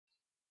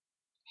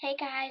Hey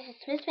guys,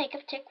 it's Miss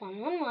Makeup Chick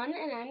 111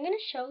 and I'm going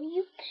to show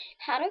you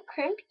how to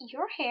crimp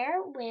your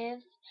hair with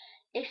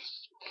a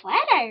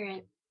flat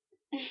iron.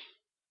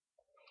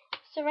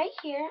 So right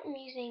here I'm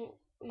using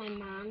my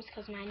mom's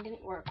because mine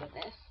didn't work with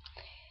this.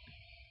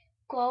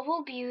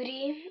 Global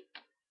Beauty,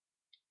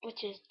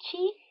 which is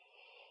cheap.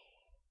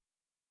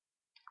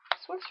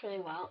 This works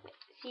really well.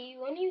 See, you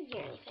won't even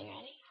hear anything,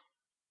 ready?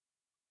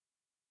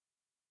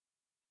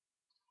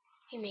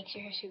 It makes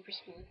your hair super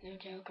smooth, no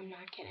joke, I'm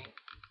not kidding.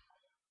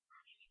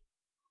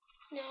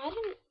 No,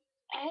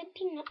 I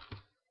did not.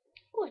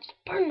 Oh, I just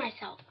burned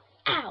myself.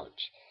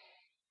 Ouch.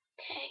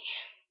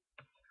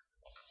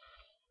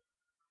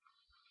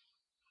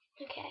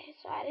 Okay,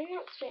 so I did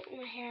not straighten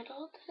my hair at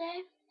all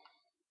today.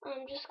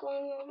 I'm just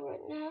going over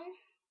it now.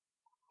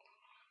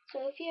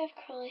 So if you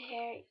have curly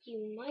hair,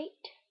 you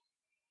might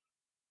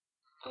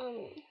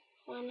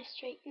want to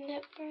straighten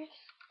it first.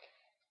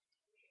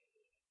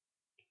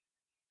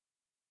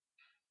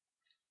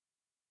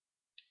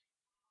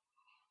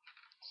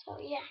 So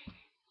yeah.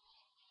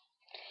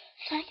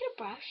 Should I get a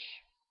brush?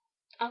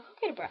 I'll go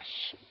get a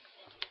brush.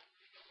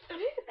 I'll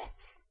be right back.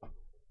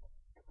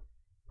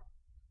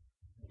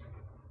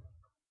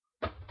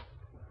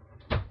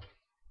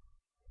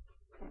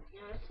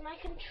 Now this is my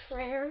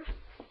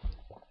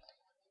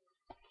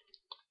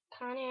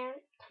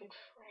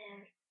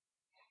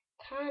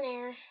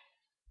Conair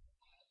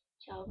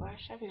gel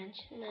brush. I've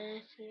mentioned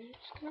this, and I'm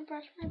just gonna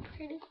brush my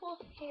pretty full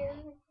hair.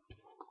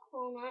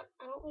 Well,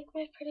 I don't like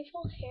my pretty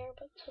full hair,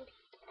 but some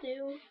people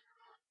do.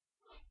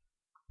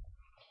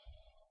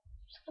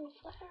 I'm just gonna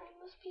flat iron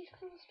this piece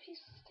because this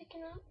piece is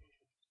sticking up.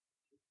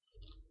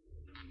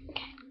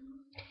 Okay.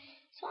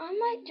 So I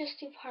might just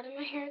do part of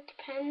my hair. It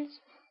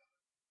depends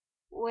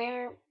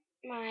where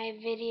my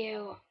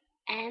video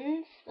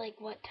ends, like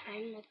what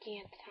time,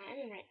 looking at the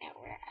time, and right now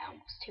we're at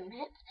almost 2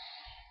 minutes.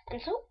 And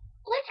so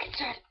let's get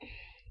started.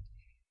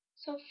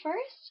 So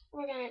first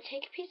we're going to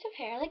take a piece of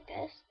hair like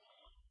this.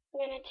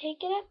 We're going to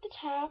take it at the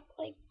top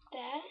like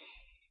that.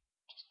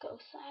 Just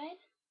go side,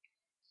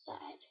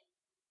 side,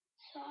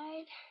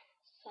 side,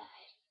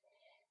 side,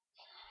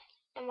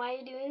 side. And while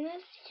you're doing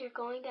this, you're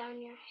going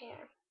down your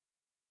hair.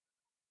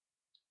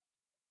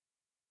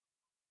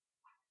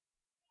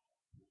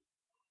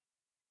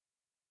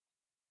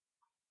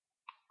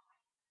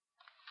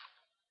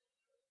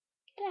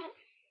 That.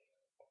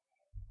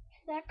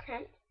 See that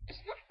crimp?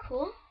 Isn't that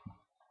cool?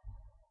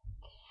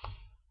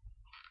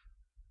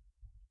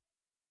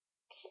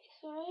 Okay,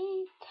 so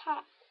I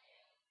top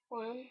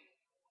 1,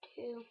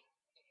 2.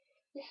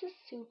 This is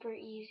super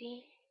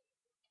easy,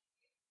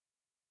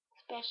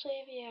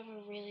 especially if you have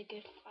a really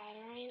good flat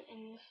iron,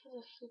 and this is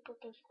a super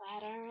good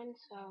flat iron,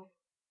 so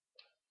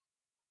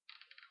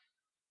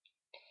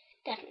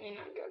definitely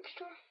not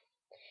drugstore.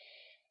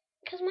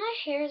 Because my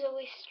hair is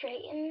always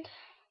straightened,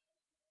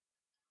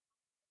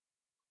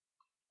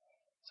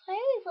 so I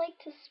always like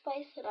to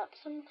spice it up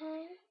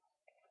sometimes,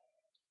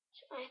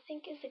 which I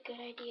think is a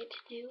good idea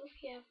to do if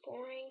you have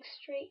boring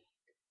straight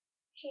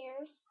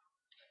hair.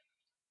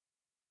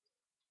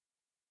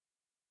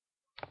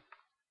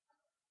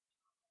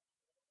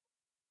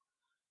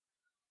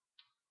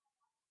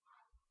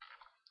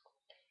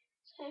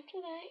 So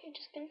after that, you're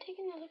just going to take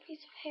another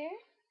piece of hair,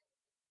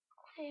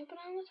 clamp it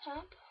on the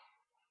top.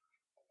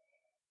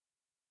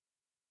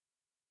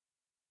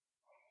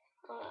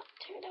 Oh, that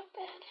turned out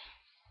bad.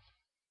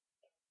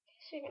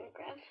 So you're going to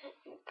grab that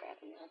and grab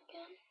that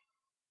again.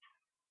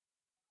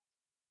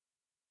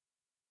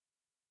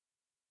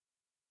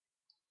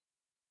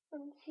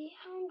 And see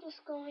how I'm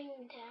just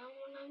going down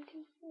when I'm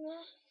doing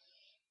this?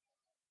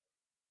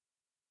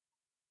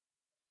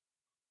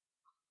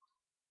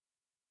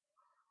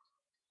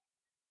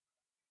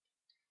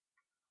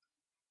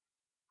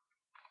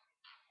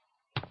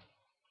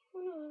 Oh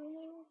no, I don't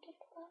even get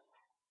that.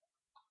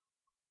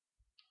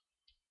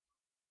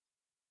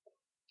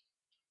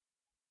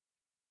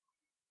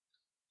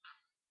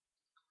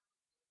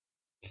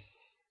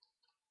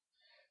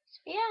 So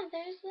yeah,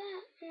 there's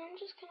that. And I'm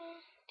just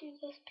gonna do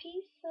this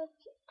piece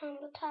that's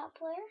on the top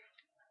layer.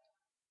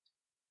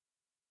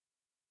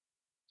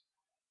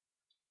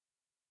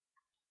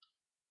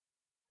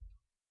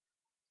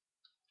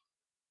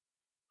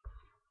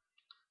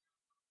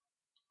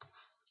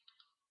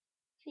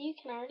 So you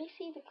can already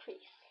see the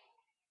crease.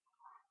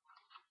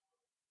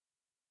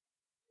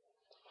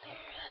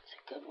 There, that's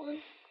a good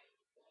one.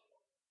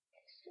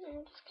 So now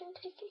I'm just gonna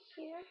take it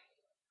here.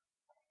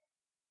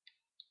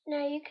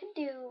 Now you could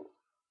do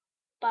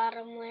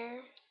bottom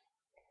layer,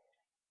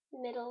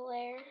 middle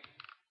layer.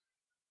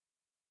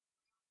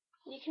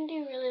 You can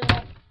do really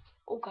well.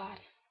 Oh god,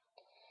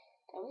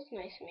 that was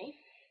nice of me.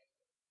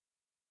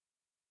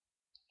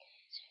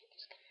 So I'm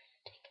just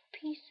gonna take a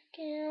piece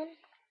again,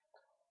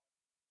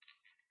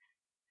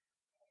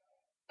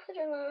 put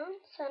it on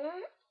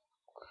center.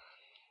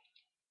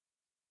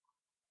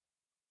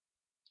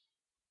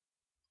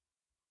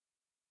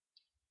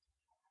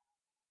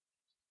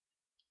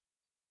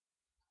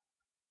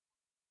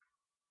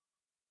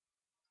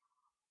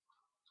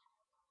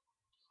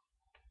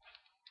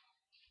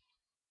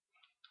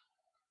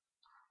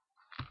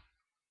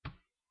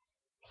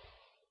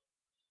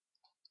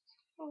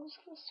 I'm just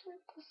gonna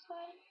sweep this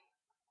side.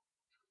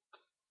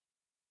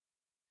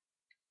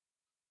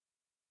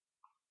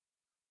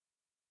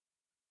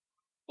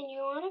 And you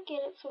want to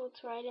get it so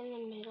it's right in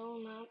the middle,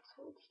 not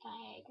so it's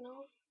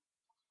diagonal.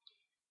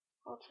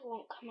 Or else it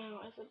won't come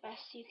out as the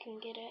best you can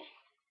get it.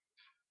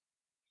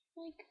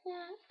 Like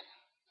that.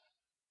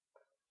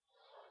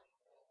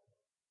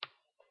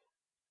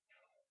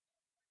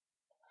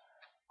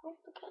 Oh,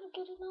 I gotta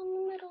get it on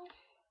the middle.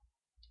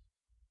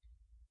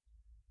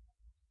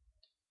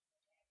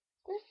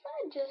 This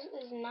side just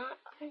is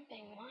not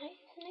crimping. Why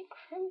isn't it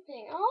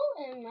crimping? Oh,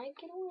 it might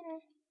get a winner.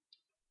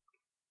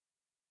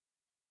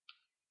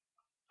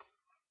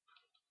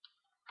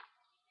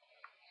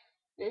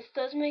 This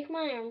does make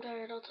my arm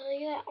tired, I'll tell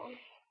you that one.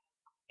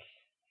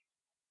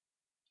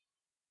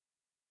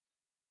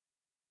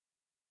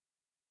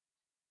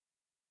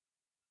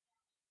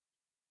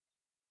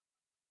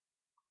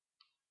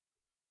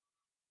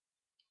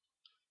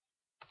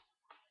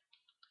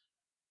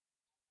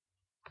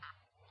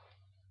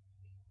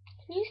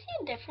 Can you see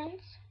a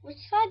difference? Which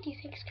side do you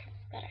think is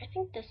crimping better? I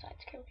think this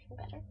side's crimping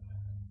better.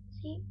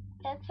 See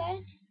that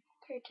side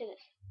compared to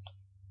this?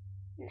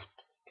 No.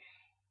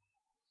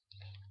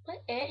 But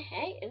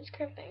hey, it's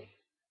crimping.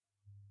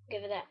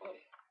 Give it that one.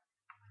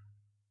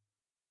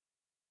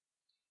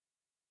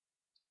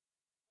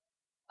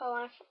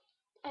 Oh,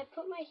 I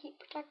put my heat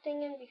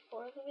protecting in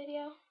before the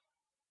video.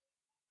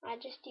 I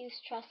just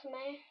used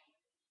Tresemme.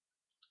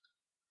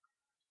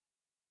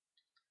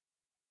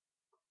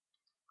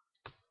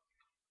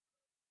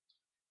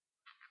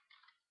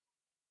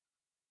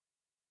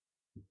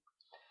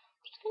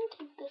 I'm just gonna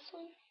take this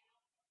one.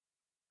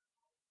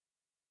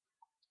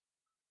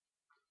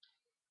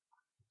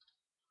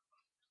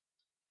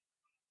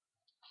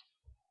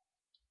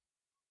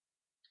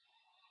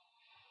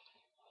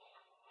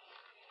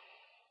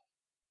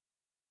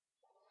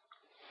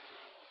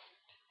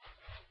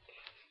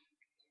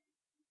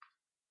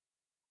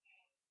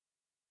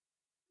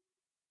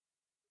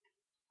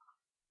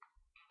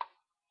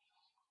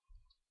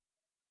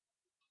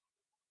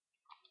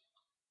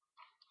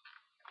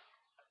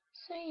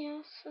 So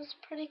yes, it's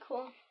pretty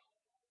cool.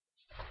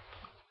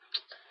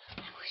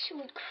 I wish it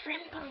would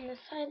crimp on this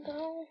side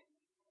though.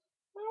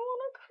 I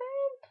wanna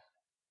crimp.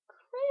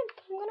 Crimp.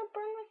 I'm gonna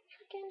burn my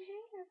freaking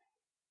hair.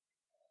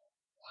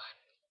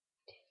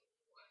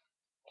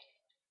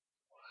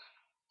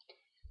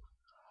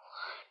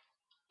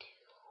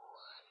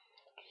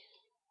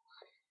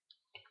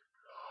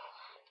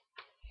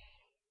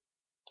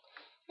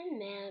 I'm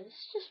mad.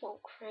 This just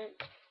won't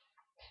crimp.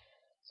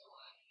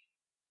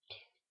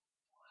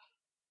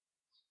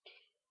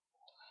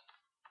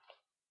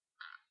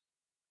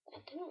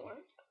 That didn't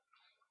work.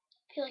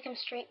 I feel like I'm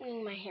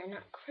straightening my hair,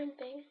 not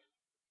crimping.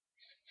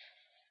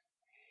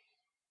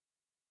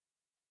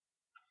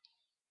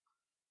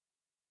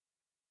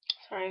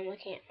 Sorry, I'm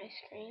looking at my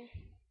screen.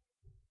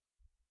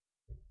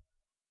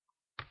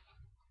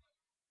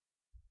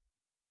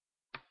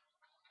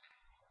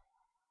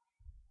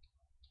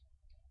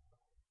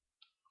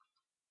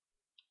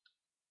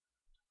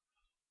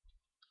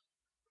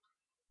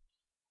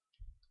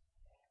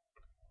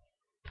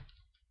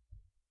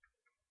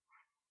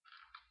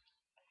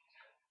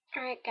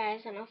 Alright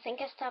guys, and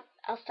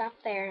I'll stop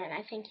there, and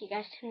I think you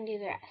guys can do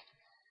the rest.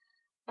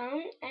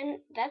 And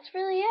that's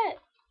really it.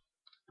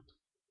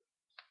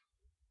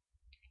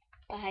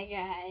 Bye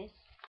guys.